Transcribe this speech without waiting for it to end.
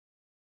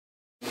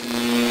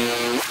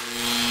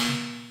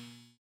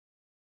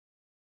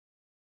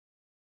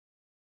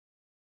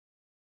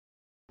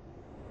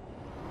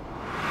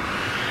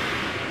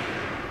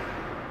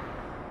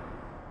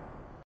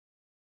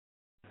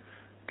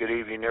Good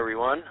evening,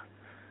 everyone.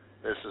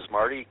 This is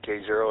Marty,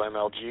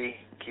 K0MLG,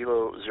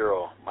 Kilo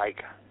Zero,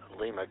 Mike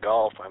Lima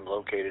Golf. I'm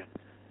located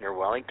near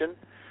Wellington.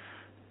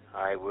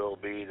 I will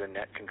be the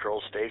net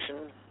control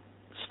station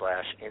 /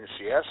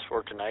 NCS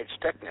for tonight's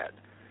TechNet.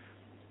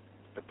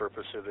 The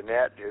purpose of the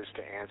net is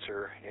to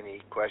answer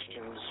any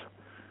questions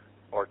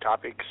or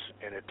topics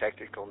in a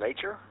technical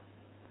nature.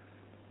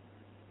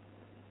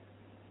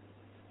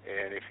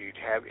 And if you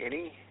have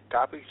any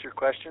topics or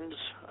questions,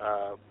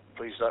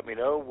 please let me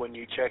know when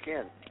you check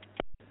in.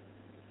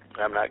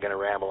 I'm not going to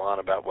ramble on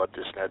about what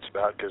this net's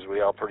about because we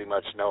all pretty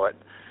much know it.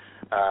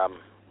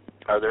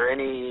 Is there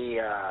any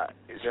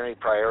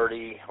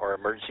priority or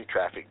emergency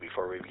traffic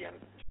before we begin?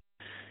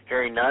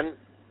 Hearing none,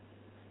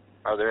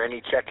 are there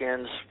any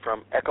check-ins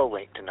from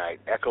Echolink tonight?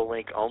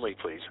 Echolink only,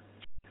 please.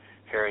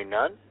 Hearing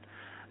none,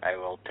 I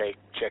will take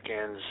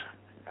check-ins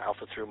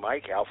alpha through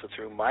Mike.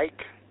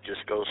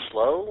 Just go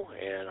slow,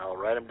 and I'll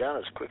write them down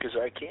as quick as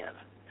I can.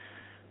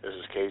 This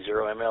is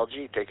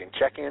K0MLG taking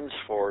check-ins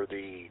for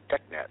the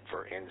TechNet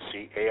for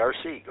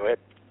NCARC. Go ahead.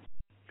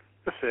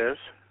 This is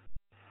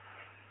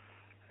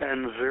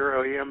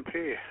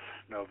N0EMP,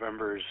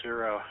 November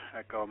 0,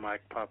 Echo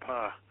Mike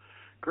Papa,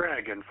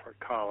 Greg in Fort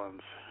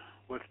Collins,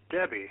 with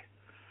Debbie,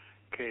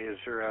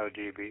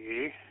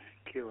 K0DBE,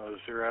 Kilo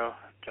 0,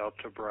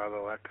 Delta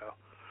Bravo Echo.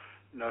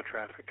 No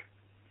traffic.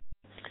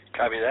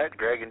 Copy that.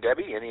 Greg and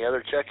Debbie, any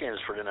other check-ins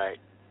for tonight?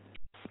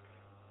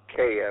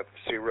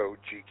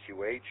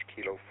 KF0GQH,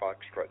 Kilo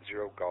Foxtrot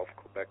 0, Golf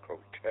Quebec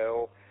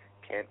Hotel,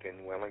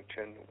 Canton,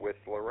 Wellington, with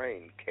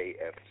Lorraine,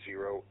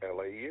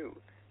 KF0LAU,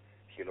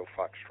 Kilo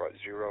Foxtrot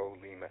 0,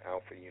 Lima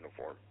Alpha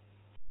Uniform.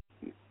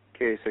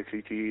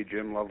 K6ET,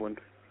 Jim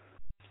Loveland.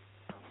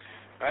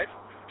 All right,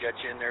 got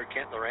you in there,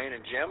 Kent, Lorraine,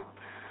 and Jim.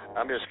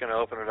 I'm just going to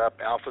open it up,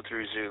 Alpha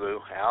through Zulu.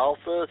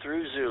 Alpha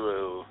through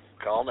Zulu.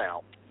 Call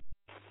now.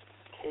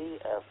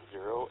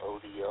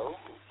 KF0ODO,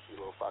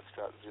 Kilo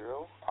Foxtrot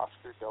 0,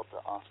 Oscar Delta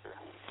Oscar.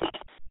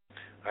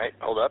 All right,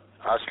 hold up.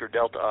 Oscar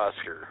Delta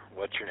Oscar.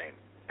 What's your name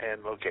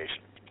and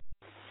location?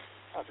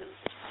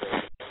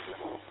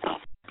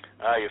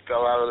 You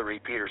fell out of the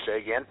repeater. Say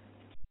again.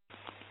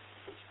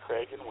 It's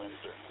Craig in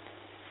Windsor.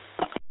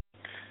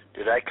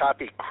 Did I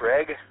copy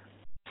Craig?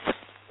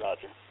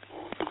 Roger.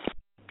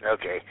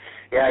 Okay.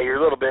 Yeah, you're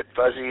a little bit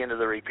fuzzy into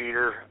the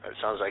repeater. It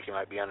sounds like you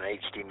might be on an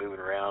HD moving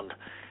around.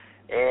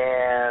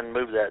 And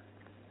move that,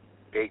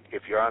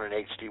 if you're on an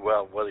HD,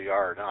 well, whether you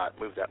are or not,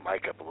 move that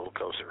mic up a little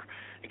closer.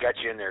 I got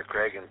you in there,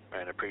 Craig, and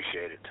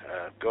appreciate it.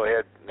 Go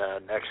ahead,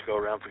 next go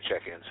around for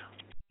check-ins.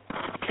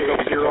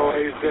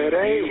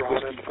 K0AZA,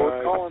 Ron in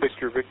Fort Collins.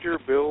 Victor,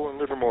 Bill in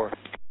Livermore.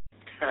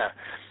 That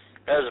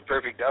was a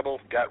perfect double.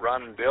 Got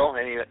Ron and Bill.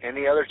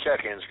 Any other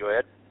check-ins? Go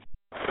ahead.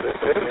 This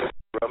is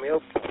Romeo,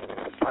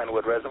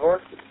 Pinewood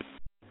Reservoir.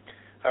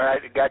 All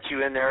right, got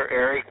you in there,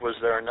 Eric. Was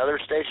there another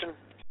station?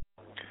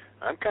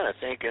 I'm kind of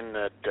thinking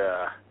that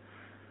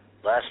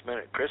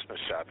last-minute Christmas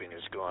shopping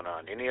is going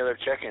on. Any other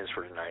check-ins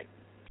for tonight?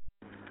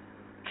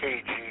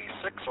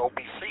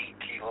 KG6OBC,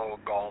 Kilo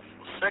Golf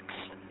 6,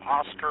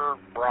 Oscar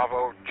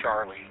Bravo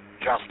Charlie,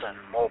 Justin,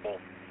 Mobile.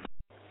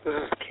 This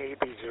is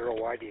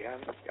KB0YDN.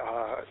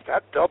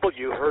 That double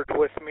you heard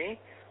with me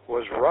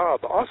was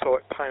Rob, also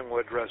at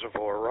Pinewood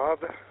Reservoir. Rob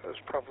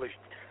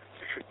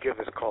should give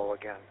his call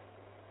again.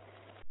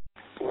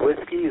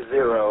 Whiskey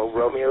 0,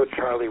 Romeo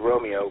Charlie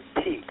Romeo,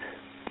 Pete,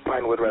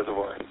 Pinewood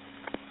Reservoir.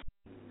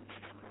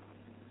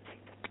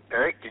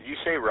 Eric, did you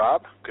say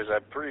Rob? Because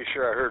I'm pretty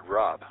sure I heard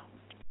Rob.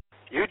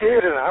 You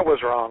did, and I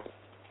was wrong.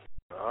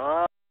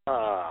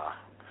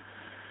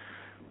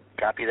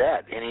 Copy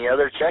that. Any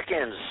other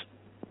check-ins?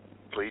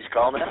 Please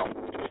call now.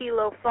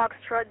 Kilo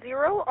Foxtrot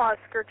 0,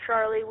 Oscar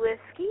Charlie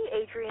Whiskey,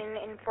 Adrian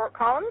in Fort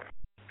Collins.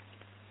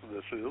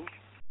 This is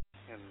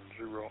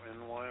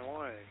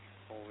N0NYY,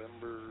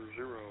 November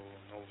 0,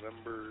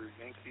 November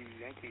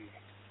Yankee,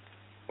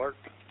 Bart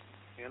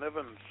in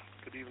Evans.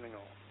 Good evening,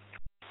 all.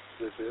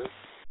 This is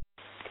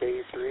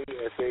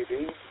K3SAD,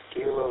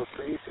 Kilo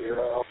 3,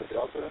 Sierra Alpha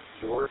Delta,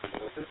 George,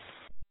 Moses.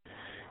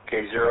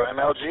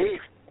 K0MLG,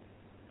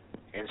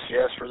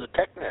 NCS for the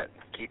TechNet.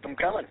 Keep them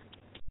coming.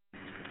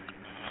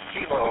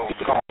 Kilo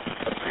Golf 6,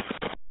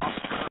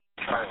 Oscar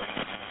Charlie,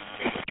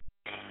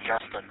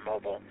 Justin,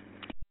 Mobile.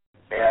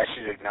 Yeah, I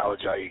should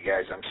acknowledge all you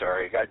guys. I'm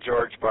sorry. Got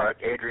George, Bart,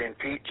 Adrian,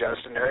 Pete,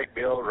 Justin, Eric,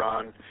 Bill,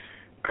 Ron,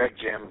 Craig,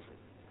 Jim.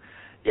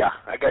 Yeah,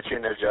 I got you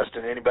in there,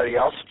 Justin. Anybody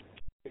else?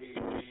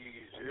 KG0EXB,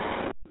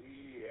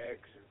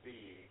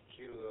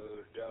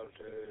 Kilo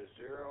Delta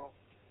 0,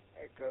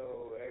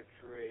 Echo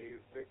X-Ray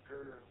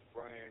Victor,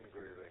 Brian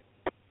Greeley.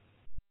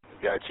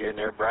 Got you in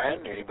there,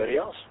 Brian. Anybody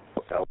else?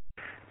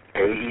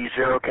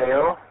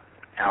 AE0KO,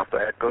 Alpha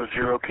Echo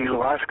 0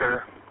 Kilo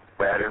Oscar,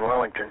 Brad in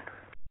Wellington.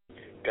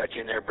 Got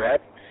you in there,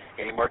 Brad.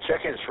 Any more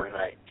check-ins for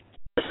tonight?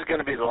 This is going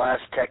to be the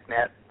last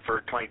TechNet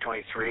for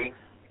 2023.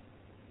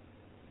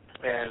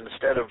 And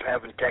instead of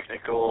having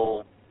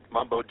technical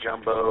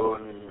mumbo-jumbo,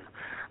 and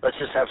let's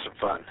just have some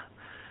fun.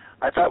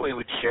 I thought we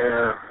would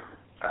share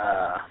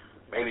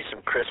maybe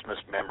some Christmas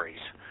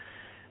memories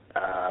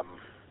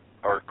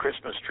or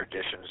Christmas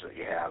traditions that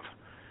you have.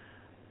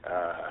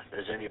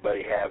 Does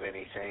anybody have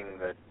anything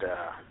that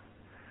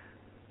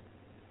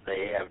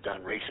they have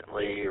done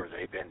recently, or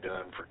they've been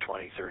doing for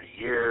 20, 30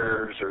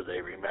 years, or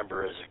they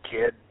remember as a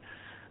kid?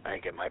 I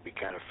think it might be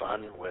kind of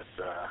fun with,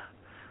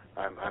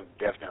 I'm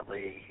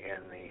definitely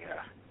in the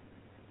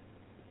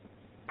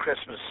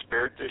Christmas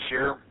spirit this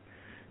year.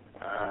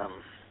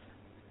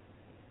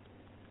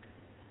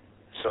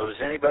 So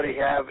does anybody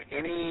have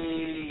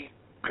any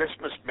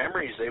Christmas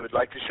memories they would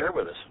like to share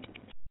with us?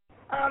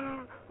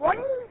 One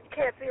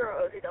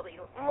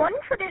KF0OZW. One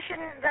tradition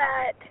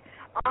that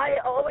I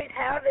always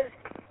have is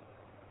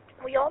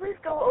we always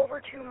go over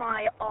to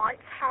my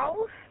aunt's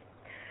house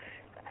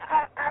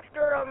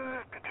after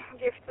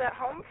gifts at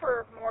home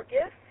for more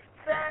gifts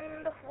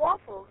and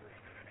waffles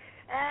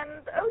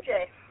and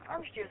OJ,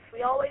 orange juice.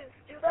 We always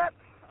do that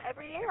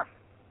every year.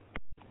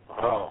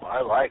 Oh,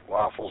 I like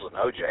waffles and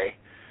OJ.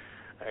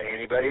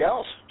 Anybody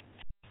else?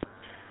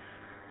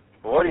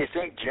 Well, what do you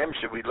think, Jim?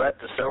 Should we let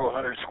the several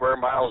hundred square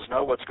miles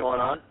know what's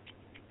going on?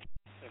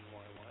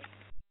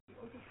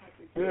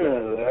 Yeah,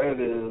 that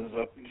is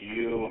up to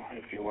you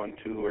if you want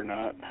to or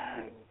not.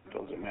 It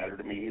doesn't matter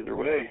to me either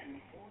way.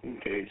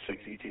 Okay,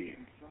 6ET.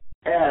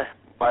 Yeah,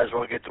 might as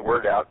well get the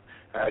word out.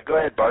 Go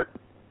ahead, Bart.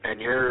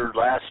 And your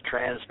last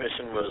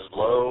transmission was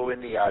low in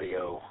the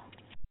audio.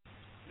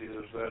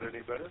 Is that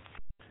any better?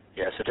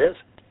 Yes, it is.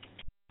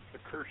 The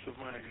curse of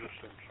my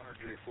existence,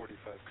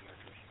 RJ45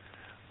 connectors.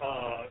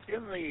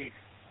 In the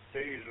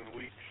days and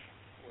weeks,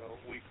 well,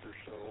 week or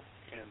so,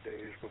 and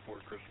days before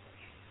Christmas,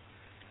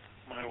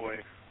 my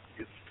wife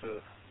gets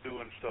to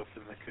doing stuff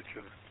in the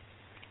kitchen.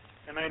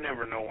 And I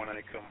never know when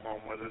I come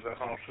home whether the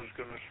house is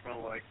going to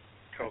smell like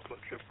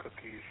chocolate chip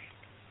cookies,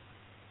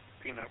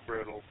 peanut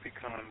brittle,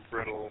 pecan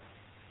brittle,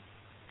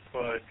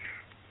 fudge,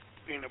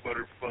 peanut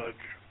butter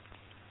fudge,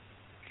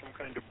 some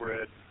kind of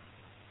bread.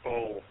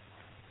 Oh,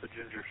 the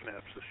ginger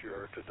snaps this year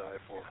are to die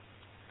for.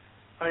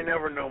 I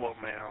never know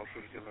what my house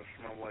is going to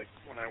smell like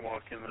when I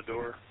walk in the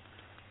door,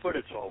 but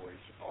it's always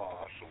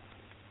awesome.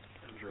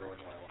 And Zero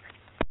and Lounge.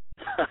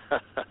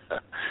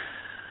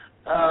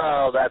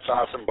 Oh, that's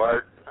awesome,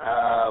 Bart.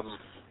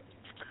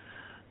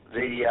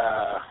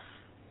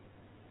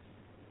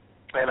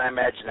 And I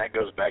imagine that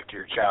goes back to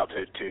your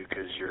childhood too,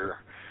 because your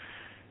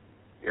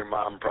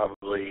mom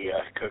probably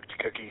cooked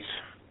cookies.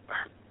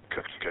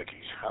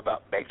 How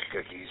about baked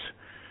cookies,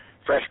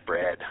 fresh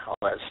bread, all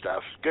that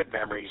stuff? Good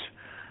memories.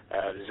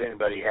 Does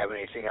anybody have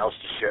anything else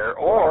to share,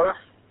 or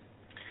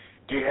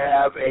do you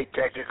have a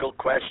technical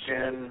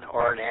question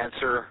or an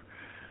answer?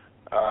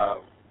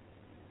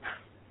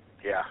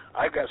 Yeah,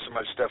 I've got so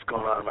much stuff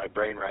going on in my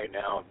brain right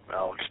now.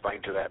 I'll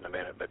explain to that in a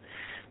minute. But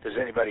does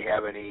anybody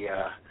have any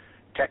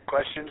tech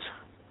questions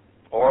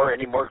or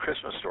any more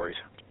Christmas stories?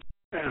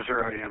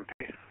 Zero EMP.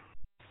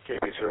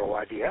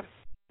 KB0YDM.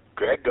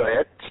 Greg, go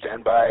ahead.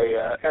 Stand by,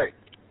 Eric.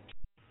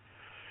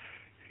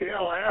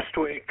 Yeah, last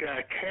week,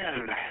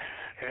 Ken,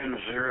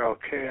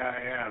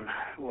 N0KIN,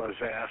 was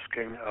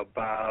asking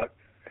about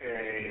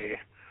a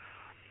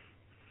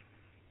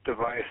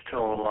device to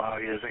allow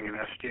using an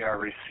SDR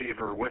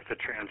receiver with the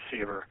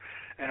transceiver,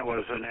 and it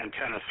was an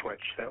antenna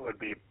switch that would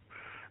be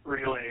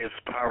relays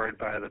powered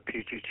by the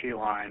PGT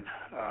line.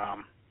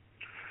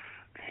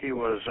 He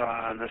was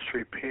on this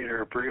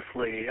repeater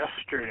briefly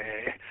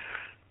yesterday,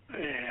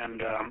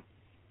 and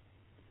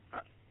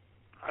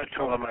I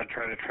told him I'd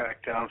try to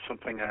track down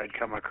something I'd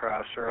come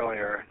across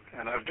earlier,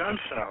 and I've done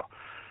so.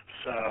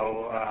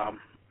 So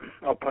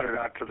I'll put it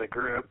out to the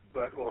group,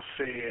 but we'll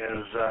see.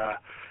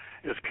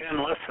 Is Ken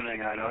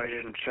listening? I know he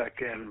didn't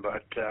check in,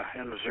 but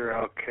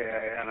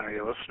N0KIN, are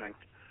you listening?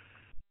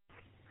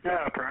 No,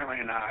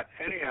 apparently not.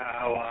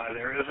 Anyhow,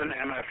 there is an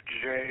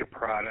MFJ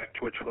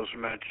product, which was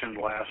mentioned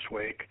last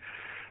week,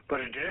 but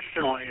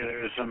additionally,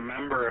 there's a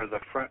member of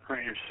the Front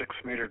Range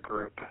 6-meter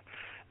group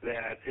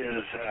that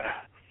is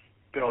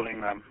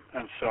building them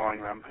and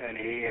selling them, and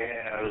he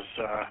has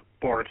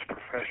boards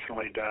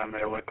professionally done.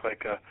 They look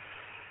like a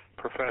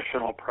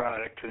professional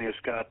product, and he's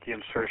got the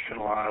insertion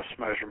loss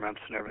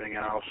measurements and everything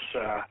else.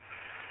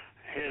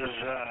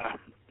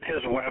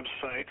 His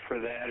website for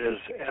that is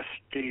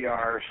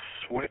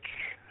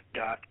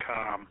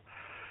sdrswitch.com.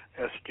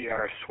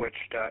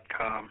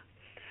 sdrswitch.com.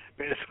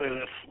 Basically,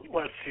 this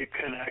lets you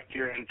connect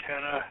your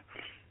antenna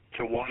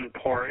to one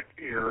port,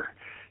 your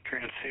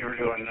transceiver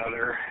to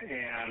another,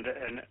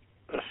 and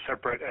a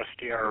separate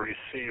SDR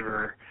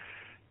receiver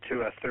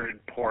to a third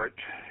port,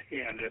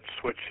 and it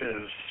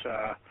switches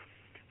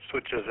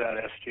that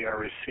SDR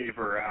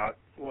receiver out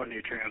when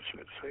you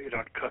transmit, so you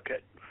don't cook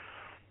it.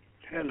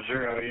 And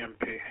Zero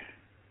EMP.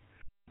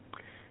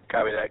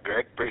 Copy that,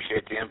 Greg.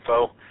 Appreciate the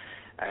info.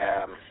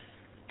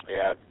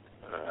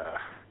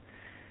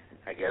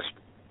 I guess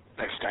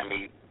next time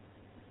you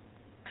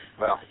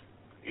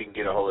can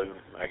get a hold of him,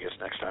 I guess,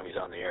 next time he's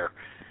on the air.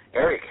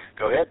 Eric,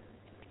 go ahead.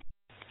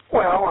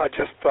 Well, I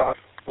just thought,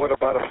 what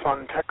about a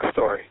fun tech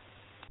story?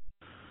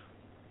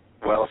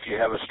 Well, if you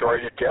have a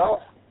story to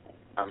tell,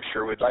 I'm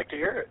sure we'd like to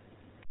hear it.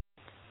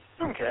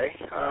 Okay.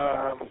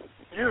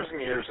 Years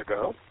and years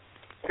ago,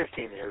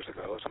 15 years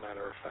ago, as a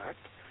matter of fact,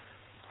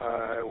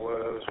 I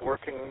was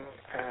working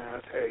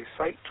at a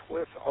site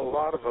with a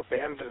lot of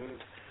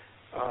abandoned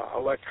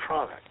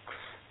electronics.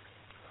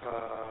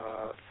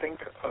 Think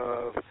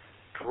of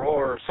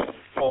drawers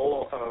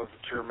full of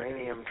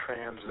germanium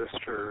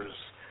transistors,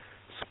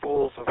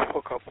 spools of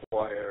hookup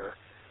wire,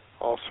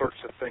 all sorts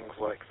of things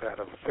like that.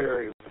 A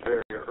very,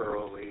 very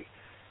early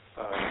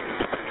and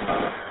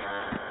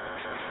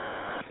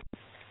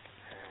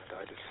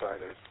I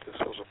decided this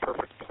was a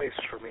perfect place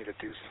for me to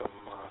do some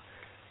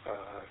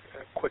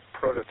quick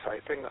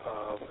prototyping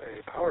of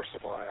a power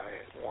supply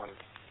I wanted,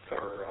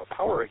 or a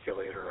power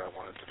regulator I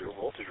wanted to do, a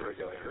voltage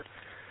regulator.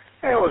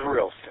 And it was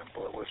real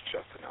simple. It was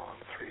just an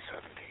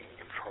LM317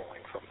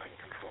 controlling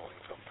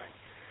something.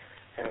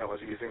 And I was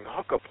using the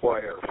hookup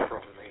wire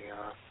from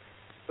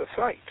the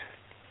site.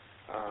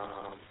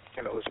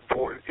 And it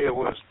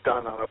was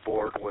done on a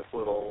board with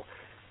little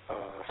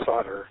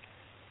solder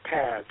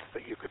pads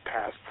that you could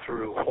pass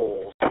through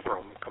holes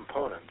from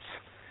components.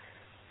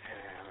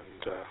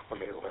 And let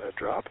me let it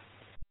drop.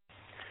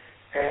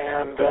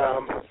 And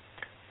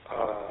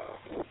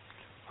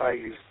I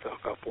used the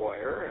hookup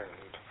wire,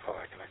 and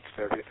I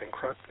connected everything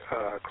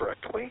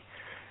correctly,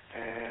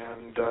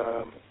 and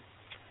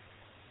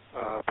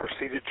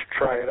proceeded to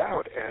try it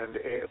out, and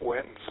it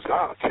went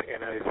zot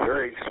in a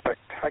very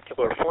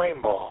spectacular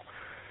flame ball.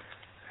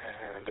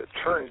 And it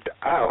turned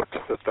out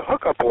that the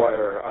hookup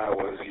wire I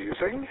was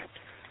using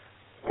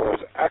was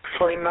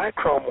actually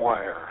nichrome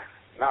wire,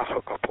 not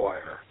hookup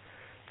wire.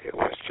 It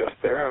was just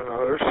there on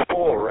another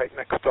spool right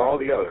next to all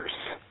the others.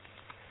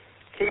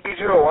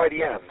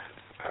 KB0YDN,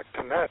 back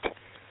to net.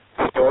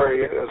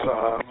 Story is,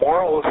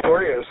 moral of the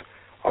story is,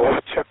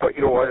 always check what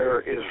your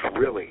wire is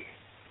really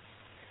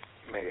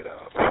made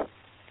of.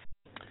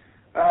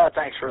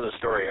 Thanks for the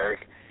story,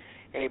 Eric.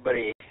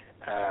 Anybody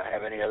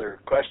have any other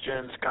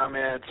questions,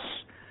 comments,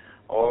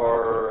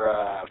 or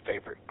a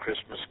favorite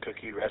Christmas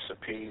cookie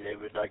recipe they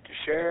would like to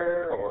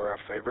share, or a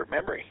favorite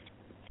memory?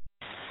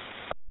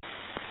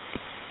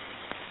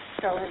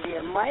 Estelle,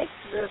 India, Mike.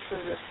 This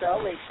is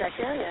Estelle. Late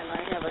check-in, and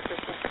I have a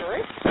Christmas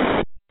story.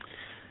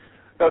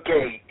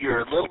 Okay,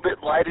 you're a little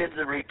bit light into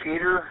the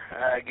repeater.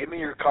 Give me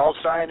your call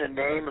sign and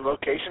name and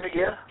location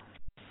again.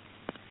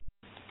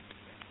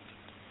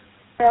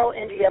 Estelle,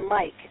 India,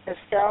 Mike.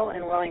 Estelle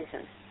in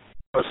Wellington.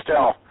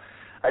 Estelle,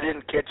 I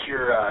didn't catch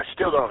your,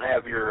 still don't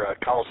have your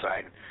call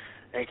sign.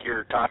 I think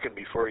you're talking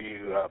before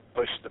you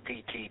push the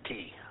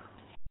PTT.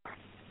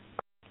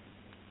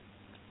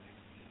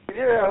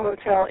 0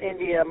 Hotel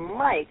India,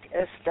 Mike.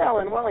 Estelle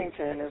in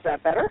Wellington. Is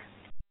that better?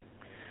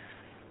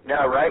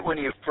 Now, right when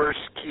you first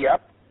key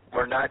up,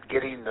 we're not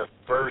getting the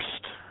first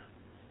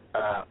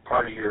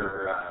part of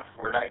your,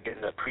 we're not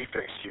getting the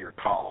prefix to your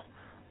call.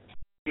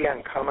 Yeah,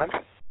 comment.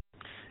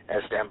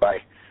 Stand by.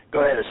 Go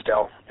ahead,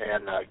 Estelle,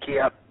 and key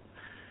up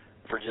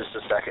for just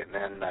a second,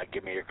 and then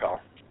give me your call.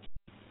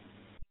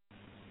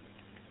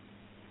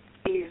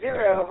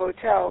 0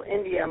 Hotel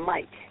India,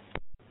 Mike.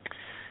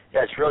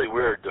 Yeah, it's really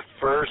weird. The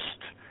first,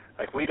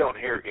 like, we don't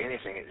hear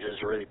anything. It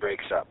just really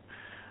breaks up.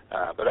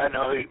 But I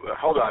know,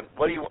 hold on.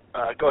 What do you,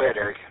 go ahead,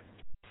 Eric.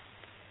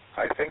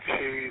 I think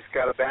she's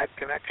got a bad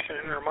connection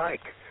in her mic.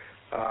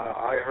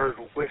 I heard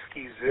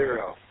Whiskey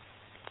 0.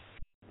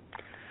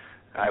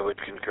 I would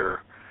concur.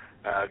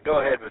 Go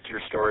ahead with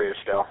your story,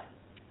 Estelle.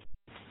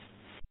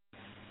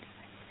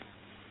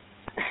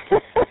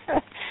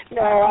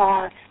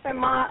 No,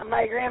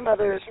 my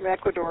grandmother is from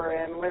Ecuador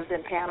and lived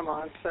in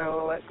Panama.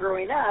 So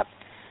growing up,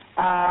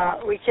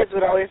 we kids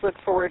would always look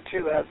forward to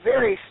a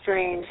very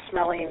strange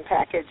smelling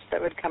package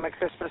that would come at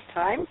Christmas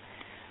time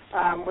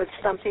with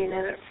something in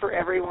it for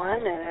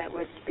everyone, and it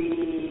would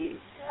be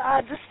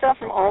just stuff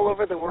from all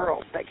over the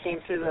world that came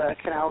through the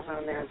canal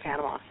zone there in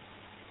Panama.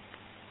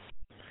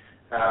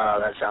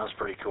 That sounds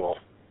pretty cool.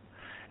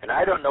 And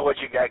I don't know what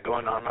you got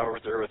going on over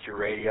there with your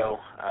radio.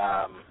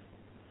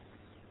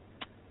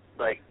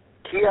 Like,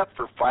 key up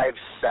for 5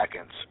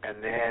 seconds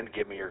and then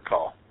give me your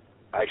call.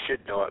 I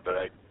should know it, but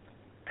I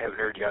haven't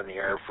heard you on the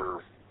air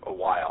for a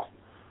while.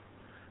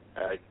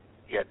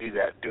 Yeah, do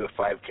that. Do a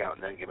 5 count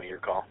and then give me your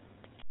call.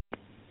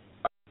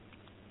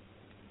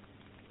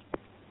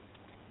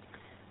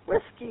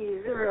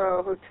 Whiskey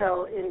 0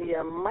 Hotel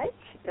India, Mike.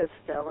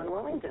 Estelle in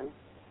Wellington.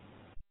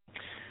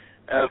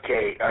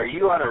 Okay, are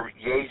you on a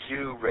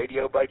Yazoo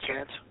radio by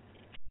chance?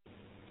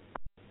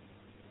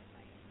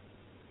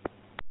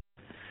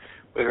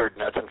 We heard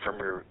nothing from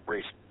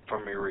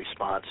your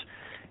response.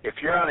 If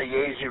you're on a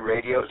Yazoo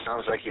radio, it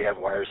sounds like you have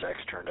Wires X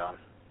turned on.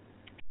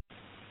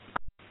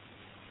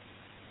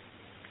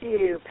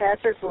 You,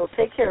 Patrick, will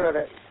take care of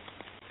it.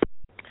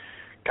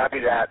 Copy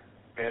that,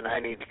 and I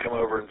need to come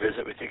over and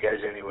visit with you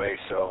guys anyway,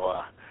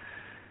 so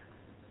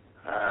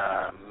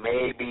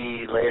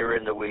maybe later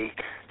in the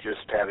week,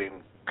 just have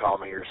him call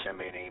me or send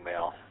me an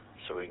email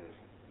so we can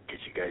get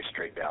you guys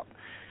straightened out.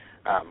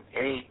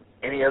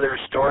 Any other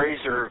stories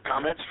or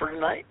comments for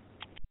tonight?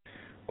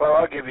 Well,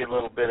 I'll give you a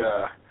little bit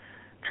of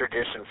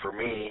tradition for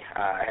me.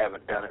 I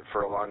haven't done it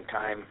for a long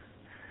time.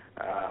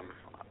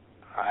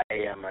 I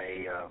am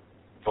a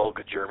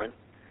Volga German,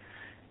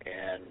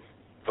 and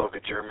Volga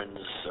Germans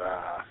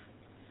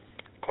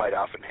quite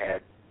often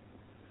had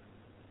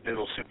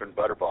noodle soup and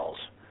butterballs.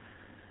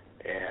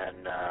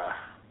 And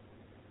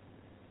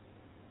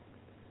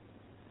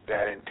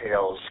that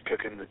entails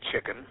cooking the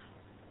chicken,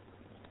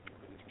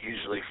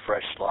 usually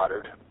fresh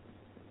slaughtered,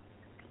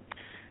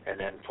 and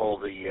then pull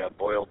the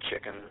boiled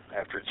chicken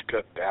after it's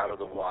cooked out of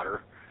the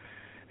water,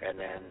 and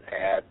then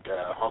add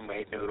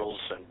homemade noodles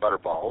and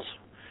butterballs.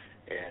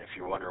 And if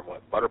you're wondering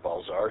what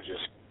butterballs are,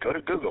 just go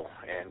to Google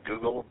and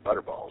Google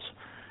butterballs.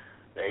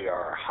 They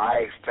are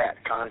high fat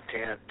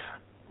content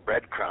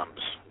breadcrumbs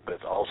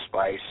with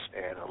allspice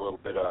and a little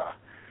bit of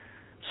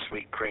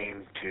sweet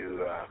cream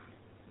to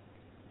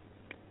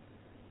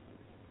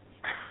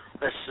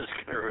this is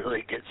going to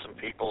really get some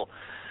people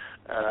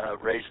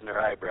raising their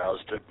eyebrows,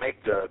 to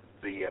make the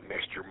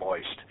mixture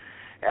moist.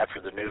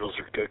 After the noodles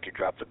are cooked, you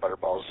drop the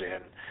butterballs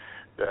in.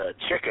 The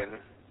chicken,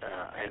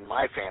 in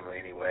my family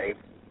anyway,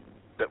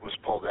 that was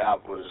pulled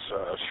out was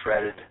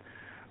shredded,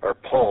 or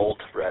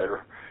pulled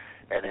rather,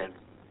 and then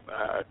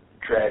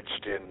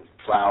dredged in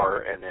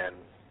flour and then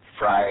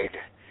fried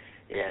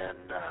in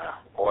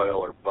oil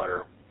or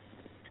butter.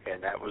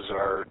 And that was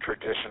our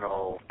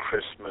traditional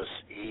Christmas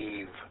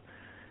Eve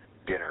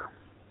dinner.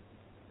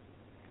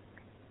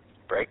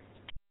 Break.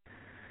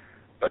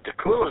 But the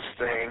coolest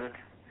thing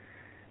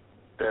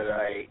that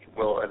I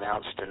will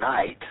announce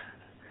tonight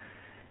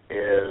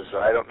is,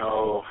 I don't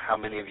know how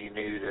many of you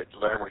knew that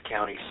Larimer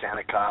County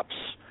Santa Cops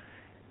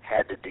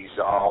had to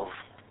dissolve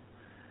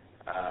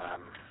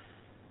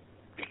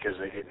because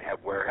they didn't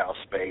have warehouse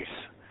space.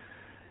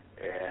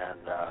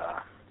 And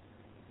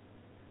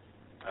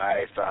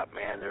I thought,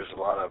 man, there's a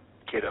lot of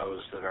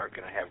kiddos that aren't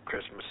going to have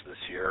Christmas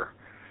this year.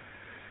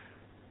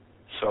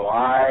 So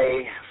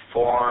I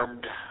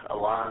formed,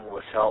 along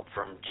with help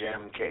from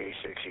Jim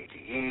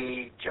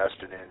K6ETE,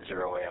 Justin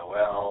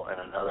N0AOL, and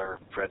another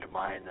friend of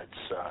mine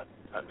that's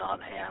a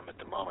non-ham at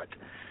the moment.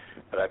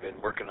 But I've been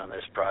working on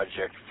this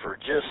project for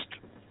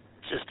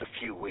just a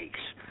few weeks.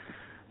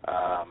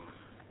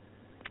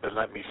 And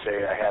let me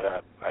say, I had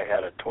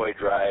a toy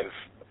drive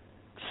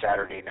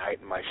Saturday night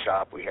in my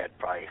shop. We had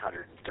probably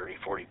 130,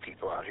 40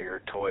 people out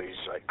here,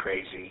 toys like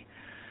crazy.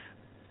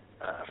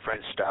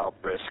 French-style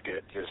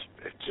brisket,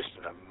 just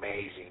an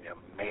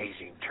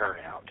amazing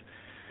turnout.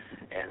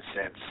 And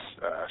since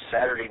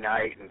Saturday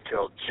night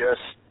until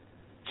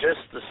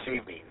just this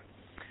evening,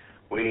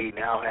 we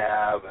now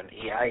have an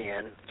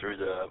EIN through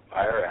the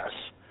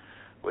IRS.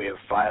 We have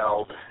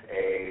filed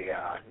a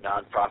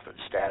nonprofit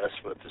status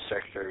with the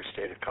Secretary of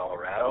State of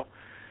Colorado.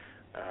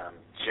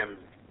 Jim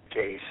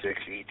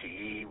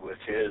K6ETE, with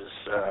his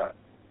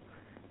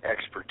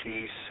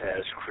expertise,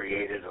 has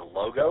created a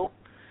logo.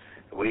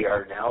 We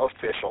are now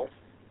official.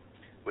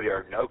 We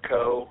are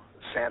NOCO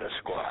Santa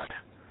Squad.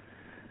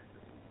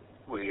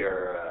 We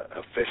are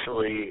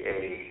officially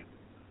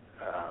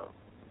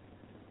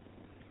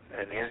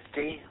an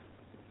entity.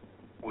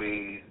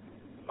 We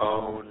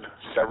own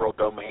several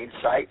domain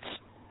sites.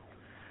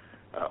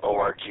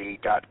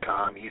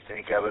 org.com, you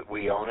think of it,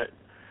 we own it.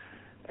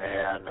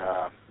 And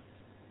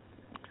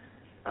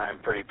I'm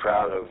pretty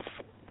proud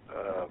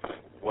of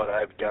what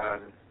I've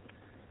done,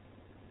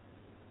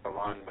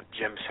 along with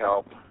Jim's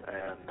help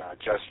and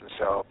Justin's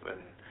help,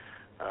 and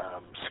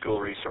school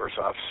resource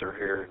officer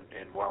here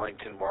in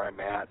Wellington, where I'm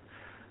at.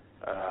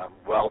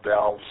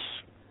 Elves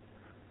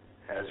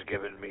has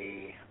given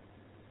me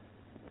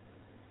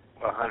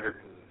 110%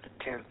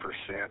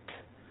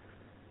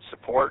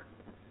 support.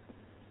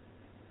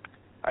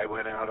 I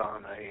went out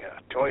on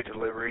a toy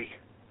delivery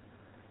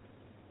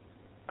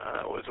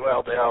with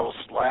Elves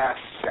last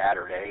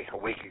Saturday, a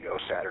week ago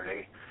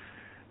Saturday,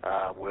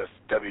 with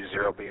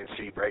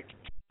W0BNC break.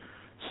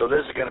 So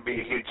this is going to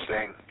be a huge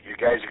thing. You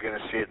guys are going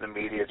to see it in the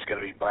media. It's going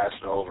to be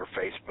blasted all over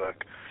Facebook.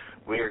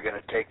 We are going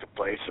to take the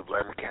place of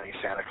Larimer County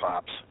Santa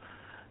Claus,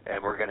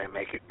 and we're going to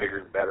make it bigger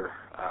and better.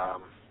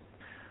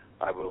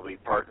 I will be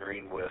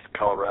partnering with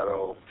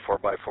Colorado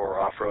 4x4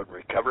 Off-Road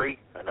Recovery,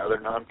 another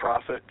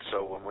nonprofit.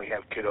 So when we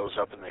have kiddos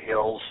up in the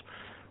hills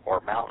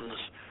or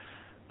mountains,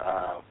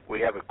 we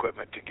have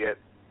equipment to get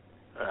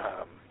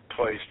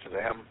toys to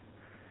them.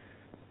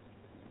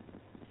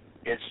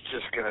 It's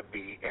just going to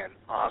be an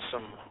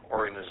awesome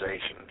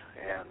organization,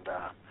 and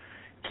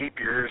keep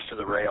your ears to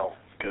the rail,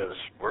 because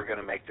we're going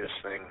to make this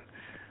thing,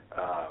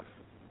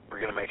 we're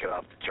going to make it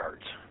off the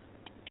charts.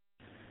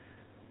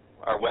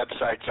 Our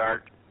websites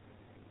aren't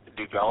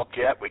developed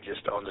yet. We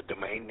just own the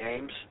domain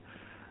names,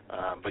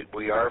 but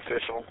we are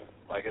official,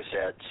 like I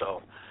said.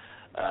 So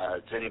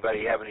does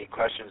anybody have any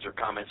questions or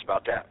comments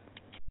about that?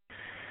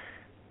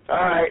 All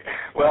right.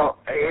 Well,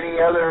 any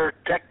other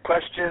tech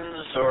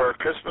questions or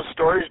Christmas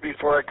stories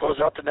before I close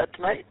out the net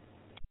tonight?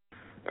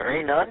 There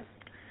ain't none.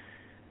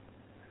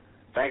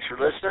 Thanks for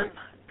listening.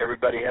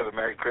 Everybody have a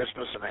Merry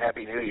Christmas and a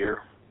Happy New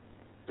Year.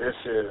 This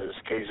is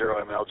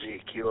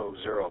K0MLG Kilo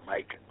Zero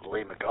Mike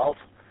Lima Golf,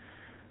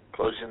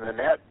 closing the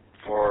net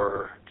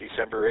for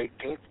December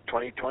 18th,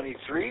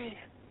 2023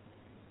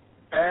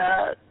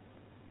 at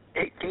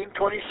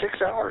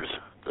 18:26 hours.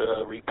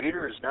 The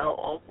repeater is now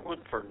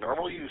open for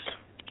normal use.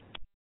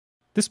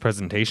 This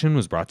presentation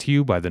was brought to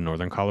you by the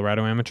Northern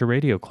Colorado Amateur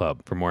Radio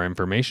Club. For more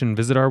information,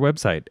 visit our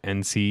website,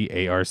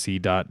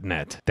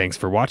 ncarc.net. Thanks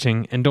for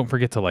watching, and don't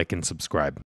forget to like and subscribe.